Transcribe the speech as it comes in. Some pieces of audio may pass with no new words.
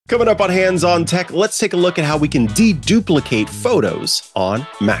Coming up on Hands on Tech, let's take a look at how we can deduplicate photos on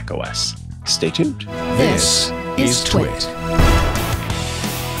macOS. Stay tuned. This is TWiT.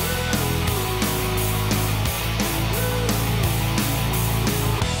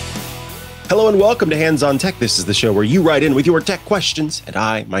 Hello and welcome to Hands on Tech. This is the show where you write in with your tech questions and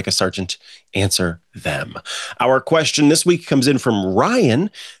I, Mikah Sargent, answer them. Our question this week comes in from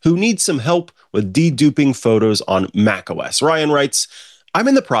Ryan, who needs some help with deduping photos on macOS. Ryan writes, I'm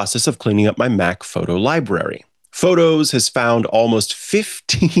in the process of cleaning up my Mac photo library. Photos has found almost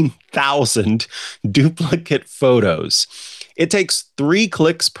 15,000 duplicate photos. It takes 3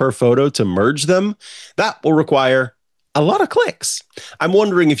 clicks per photo to merge them. That will require a lot of clicks. I'm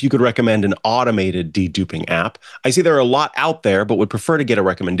wondering if you could recommend an automated deduping app. I see there are a lot out there, but would prefer to get a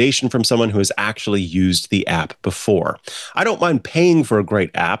recommendation from someone who has actually used the app before. I don't mind paying for a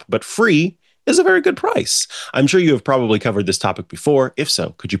great app, but free is a very good price. I'm sure you have probably covered this topic before. If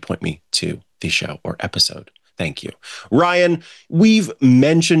so, could you point me to the show or episode? Thank you. Ryan, we've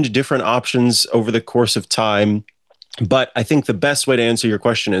mentioned different options over the course of time, but I think the best way to answer your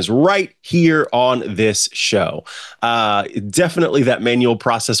question is right here on this show. Definitely that manual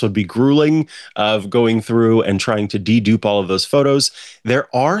process would be grueling of going through and trying to dedupe all of those photos. There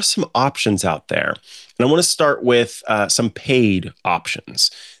are some options out there. And I want to start with some paid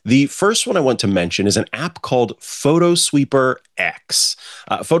options. The first one I want to mention is an app called PhotoSweeper X.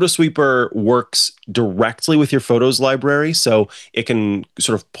 PhotoSweeper works directly with your Photos library, so it can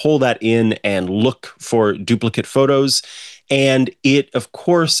sort of pull that in and look for duplicate photos. And it, of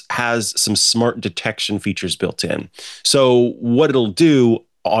course, has some smart detection features built in. So what it'll do,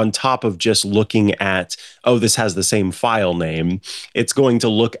 on top of just looking at, oh, this has the same file name, it's going to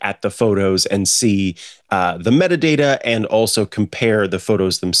look at the photos and see the metadata and also compare the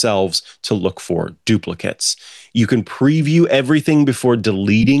photos themselves to look for duplicates. You can preview everything before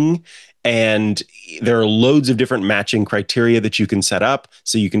deleting, and there are loads of different matching criteria that you can set up.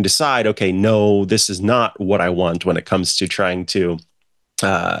 So you can decide, okay, no, this is not what I want when it comes to trying to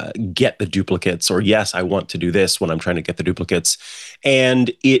get the duplicates, or yes, I want to do this when I'm trying to get the duplicates.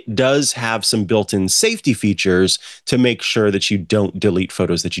 And it does have some built-in safety features to make sure that you don't delete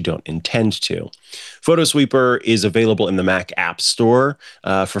photos that you don't intend to. PhotoSweeper is available in the Mac App Store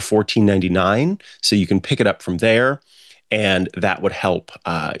for $14.99, so you can pick it up from there, and that would help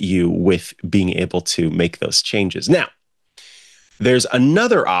you with being able to make those changes. Now, there's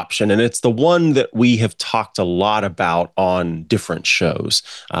another option, and it's the one that we have talked a lot about on different shows,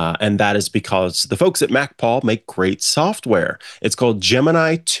 and that is because the folks at MacPaw make great software. It's called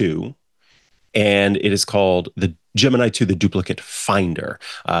Gemini 2, and it is called the Gemini 2, the Duplicate Finder.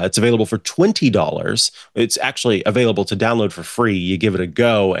 It's available for $20. It's actually available to download for free. You give it a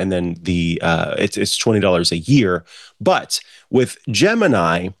go, and then it's $20 a year. But with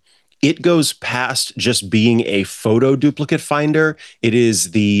Gemini, it goes past just being a photo duplicate finder. It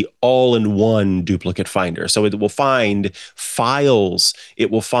is the all-in-one duplicate finder. So it will find files. It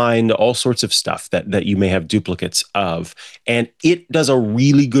will find all sorts of stuff that you may have duplicates of. And it does a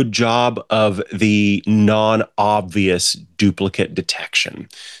really good job of the non-obvious duplicate detection.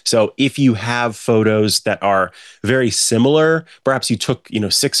 So if you have photos that are very similar, perhaps you took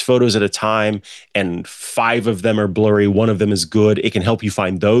 6 photos at a time and 5 of them are blurry, 1 of them is good, it can help you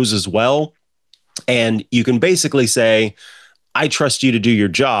find those as well. And you can basically say, I trust you to do your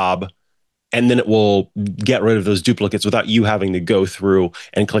job, and then it will get rid of those duplicates without you having to go through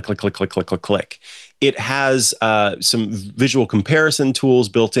and click, click, click, click, click, click, click. It has some visual comparison tools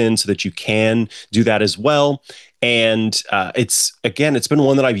built in so that you can do that as well. And it's been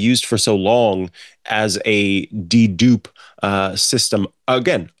one that I've used for so long as a dedupe system,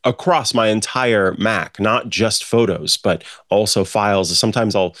 again, across my entire Mac, not just photos, but also files.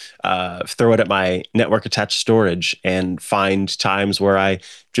 Sometimes I'll throw it at my network attached storage and find times where I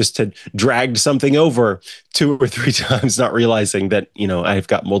just had dragged something over 2 or 3 times, not realizing that, I've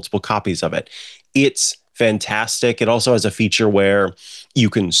got multiple copies of it. It's fantastic. It also has a feature where you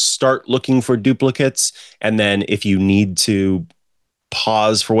can start looking for duplicates, and then if you need to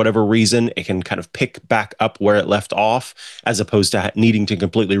pause for whatever reason, it can kind of pick back up where it left off, as opposed to needing to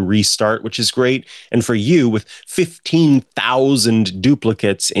completely restart, which is great. And for you, with 15,000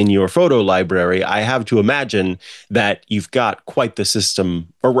 duplicates in your photo library, I have to imagine that you've got quite the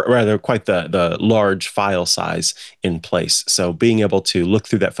system, or rather quite the large file size in place. So being able to look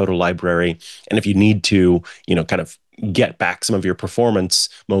through that photo library, and if you need to, kind of get back some of your performance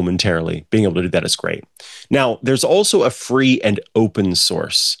momentarily, being able to do that is great. Now, there's also a free and open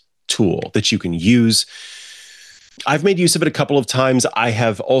source tool that you can use. I've made use of it a couple of times. I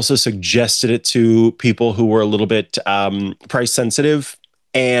have also suggested it to people who were a little bit price sensitive.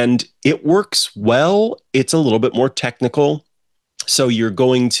 and it works well. It's a little bit more technical. So you're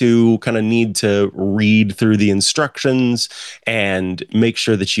going to kind of need to read through the instructions and make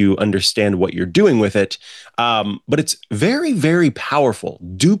sure that you understand what you're doing with it. But it's very, very powerful.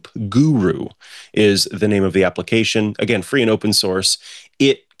 Dupe Guru is the name of the application. Again, free and open source.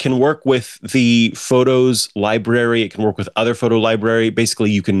 It can work with the Photos library. It can work with other photo library.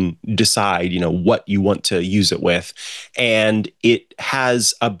 Basically, you can decide, what you want to use it with. And it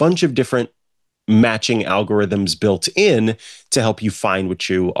has a bunch of different matching algorithms built in to help you find what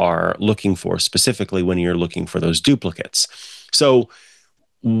you are looking for, specifically when you're looking for those duplicates. So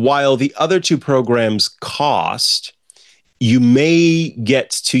while the other two programs cost, you may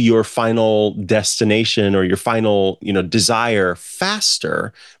get to your final destination or your final, desire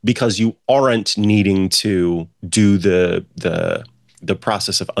faster because you aren't needing to do the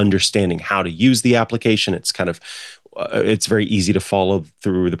process of understanding how to use the application. It's kind of it's very easy to follow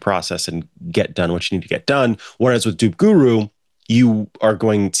through the process and get done what you need to get done. Whereas with Dupe Guru, you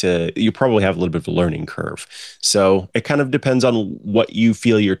probably have a little bit of a learning curve. So it kind of depends on what you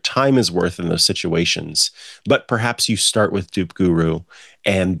feel your time is worth in those situations. But perhaps you start with Dupe Guru,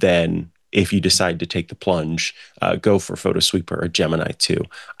 and then if you decide to take the plunge, go for Photo Sweeper or Gemini 2.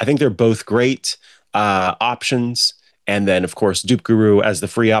 I think they're both great options. And then, of course, Dupe Guru as the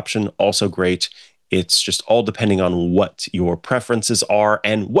free option, also great. It's just all depending on what your preferences are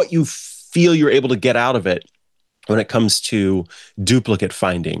and what you feel you're able to get out of it when it comes to duplicate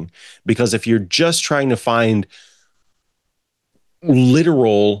finding. Because if you're just trying to find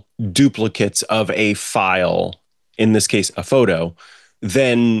literal duplicates of a file, in this case, a photo,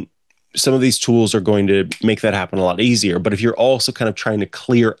 then some of these tools are going to make that happen a lot easier. But if you're also kind of trying to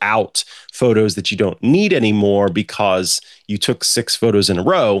clear out photos that you don't need anymore because you took 6 photos in a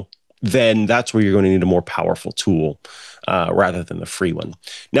row, then that's where you're going to need a more powerful tool rather than the free one.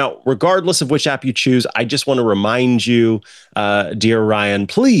 Now, regardless of which app you choose, I just want to remind you, dear Ryan,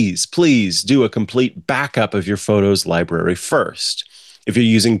 please do a complete backup of your photos library first. If you're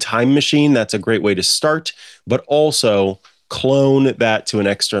using Time Machine, that's a great way to start, but also clone that to an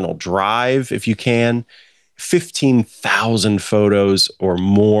external drive if you can. 15,000 photos or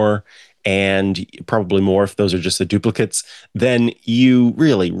more, and probably more if those are just the duplicates, then you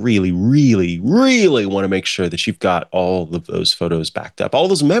really, really, really, really want to make sure that you've got all of those photos backed up, all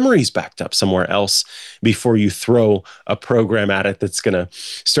those memories backed up somewhere else before you throw a program at it that's going to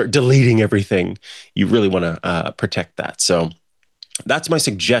start deleting everything. You really want to protect that. So that's my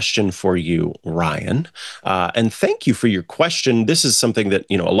suggestion for you, Ryan. And thank you for your question. This is something that,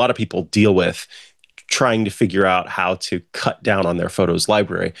 a lot of people deal with, trying to figure out how to cut down on their photos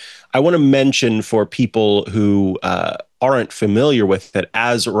library. I want to mention for people who aren't familiar with it,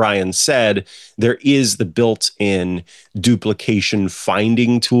 as Ryan said, there is the built-in duplication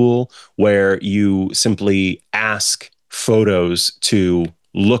finding tool where you simply ask photos to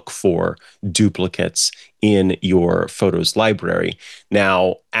look for duplicates in your photos library.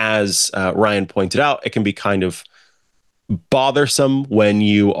 Now, as Ryan pointed out, it can be kind of bothersome when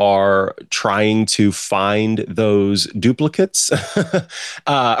you are trying to find those duplicates,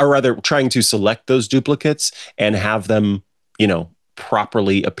 or rather trying to select those duplicates and have them,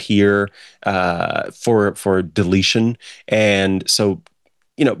 properly appear for deletion. And so,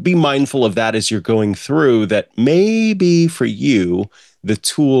 be mindful of that as you're going through, that maybe for you, the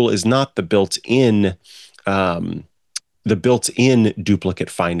tool is not the built-in duplicate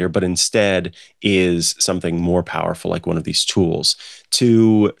finder, but instead is something more powerful like one of these tools.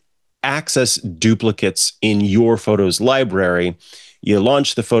 To access duplicates in your Photos library, you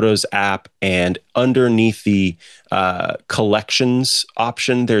launch the Photos app, and underneath the collections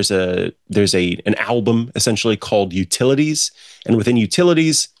option, there's an album essentially called Utilities, and within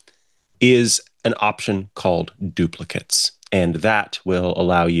Utilities is an option called Duplicates, and that will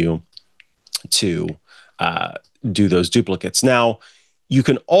allow you to do those duplicates. Now, you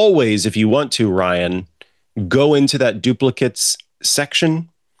can always, if you want to, Ryan, go into that duplicates section,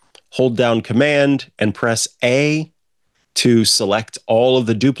 hold down Command, and press A to select all of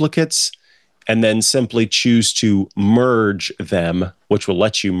the duplicates, and then simply choose to merge them, which will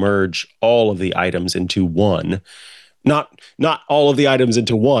let you merge all of the items into one. Not all of the items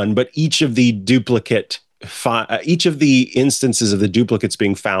into one, but each of the each of the instances of the duplicates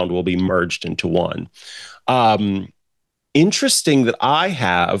being found will be merged into one. Interesting that I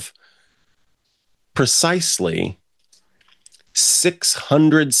have precisely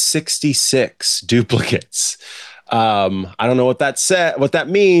 666 duplicates. I don't know what that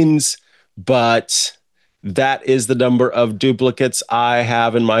means, but that is the number of duplicates I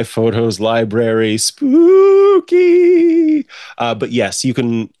have in my photos library. Spooky. But yes, you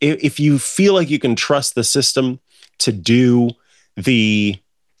can, if you feel like you can trust the system to do the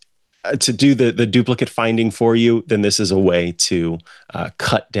duplicate finding for you, then this is a way to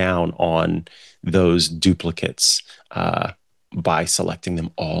cut down on those duplicates by selecting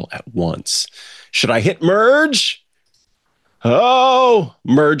them all at once. Should I hit merge? Oh,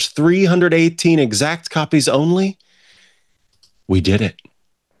 merge 318 exact copies only. We did it.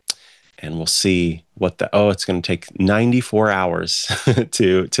 And we'll see what it's going to take 94 hours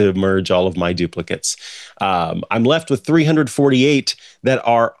to merge all of my duplicates. I'm left with 348 that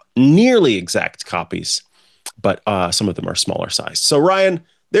are nearly exact copies, but some of them are smaller size. So Ryan,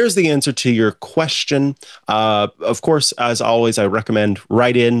 there's the answer to your question. Of course, as always, I recommend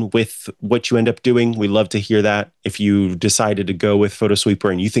write in with what you end up doing. We love to hear that. If you decided to go with PhotoSweeper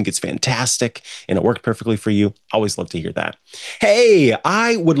and you think it's fantastic and it worked perfectly for you, always love to hear that. Hey,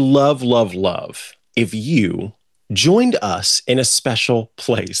 I would love if you joined us in a special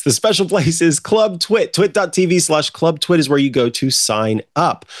place. The special place is Club Twit. Twit.tv/ClubTwit is where you go to sign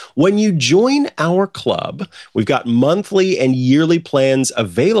up. When you join our club, we've got monthly and yearly plans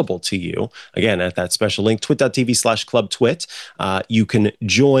available to you. Again, at that special link, twit.tv/ClubTwit. You can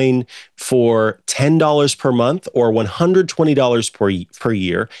join for $10 per month or $120 per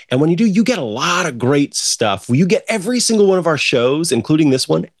year. And when you do, you get a lot of great stuff. You get every single one of our shows, including this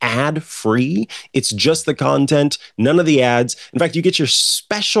one, ad-free. It's just the content. None of the ads. In fact, you get your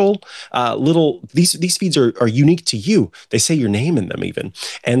special these feeds are unique to you. They say your name in them even.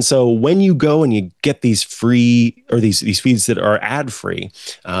 And so when you go and you get these free or these feeds that are ad free,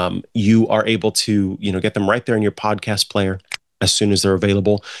 you are able to, get them right there in your podcast player as soon as they're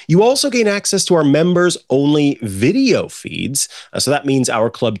available. You also gain access to our members only video feeds. So that means our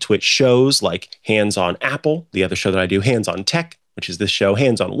Club Twit shows like Hands on Apple, the other show that I do, Hands on Tech, which is this show,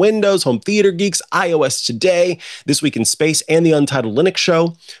 Hands on Windows, Home Theater Geeks, iOS Today, This Week in Space, and the Untitled Linux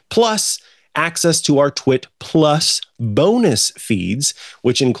Show, plus access to our Twit Plus bonus feeds,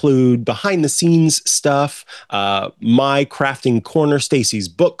 which include behind-the-scenes stuff, my crafting corner, Stacy's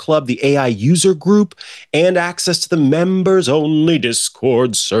book club, the AI user group, and access to the members-only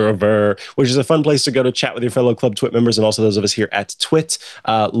Discord server, which is a fun place to go to chat with your fellow Club Twit members and also those of us here at Twit.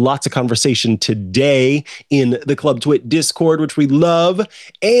 Lots of conversation today in the Club Twit Discord, which we love.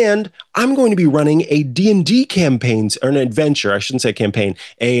 And I'm going to be running a D&D campaign, or an adventure, I shouldn't say campaign,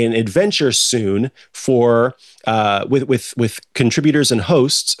 an adventure soon for with contributors and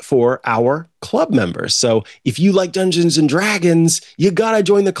hosts for our club members. So if you like Dungeons and Dragons, you gotta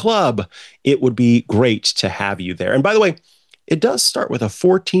join the club. It would be great to have you there. And by the way, it does start with a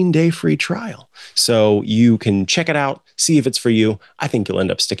 14-day free trial. So you can check it out, see if it's for you. I think you'll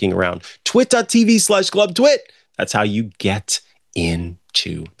end up sticking around. Twit.tv/ClubTwit. That's how you get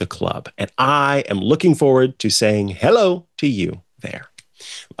into the club. And I am looking forward to saying hello to you there.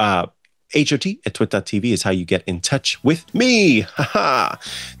 HOT@twit.tv is how you get in touch with me.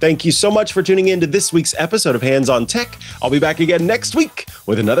 Thank you so much for tuning in to this week's episode of Hands on Tech. I'll be back again next week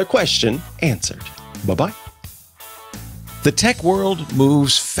with another question answered. Bye-bye. The tech world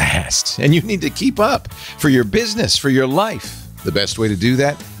moves fast, and you need to keep up for your business, for your life. The best way to do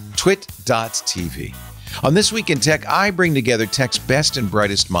that? Twit.tv. On This Week in Tech, I bring together tech's best and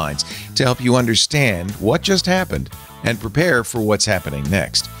brightest minds to help you understand what just happened and prepare for what's happening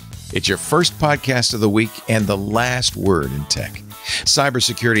next. It's your first podcast of the week and the last word in tech.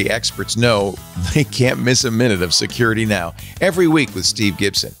 Cybersecurity experts know they can't miss a minute of Security Now every week with Steve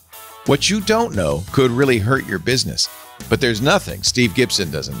Gibson. What you don't know could really hurt your business, but there's nothing Steve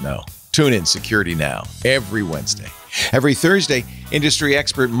Gibson doesn't know. Tune in Security Now every Wednesday. Every Thursday, industry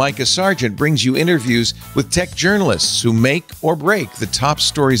expert Mikah Sargent brings you interviews with tech journalists who make or break the top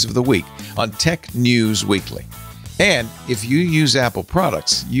stories of the week on Tech News Weekly. And if you use Apple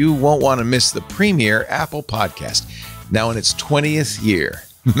products, you won't want to miss the premier Apple podcast, now in its 20th year,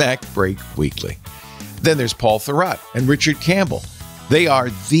 MacBreak Weekly. Then there's Paul Thurrott and Richard Campbell. They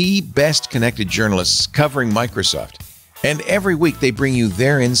are the best connected journalists covering Microsoft. And every week they bring you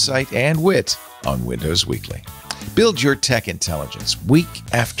their insight and wit on Windows Weekly. Build your tech intelligence week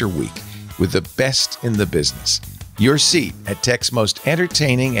after week with the best in the business. Your seat at tech's most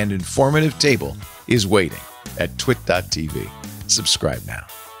entertaining and informative table is waiting at twit.tv. Subscribe now.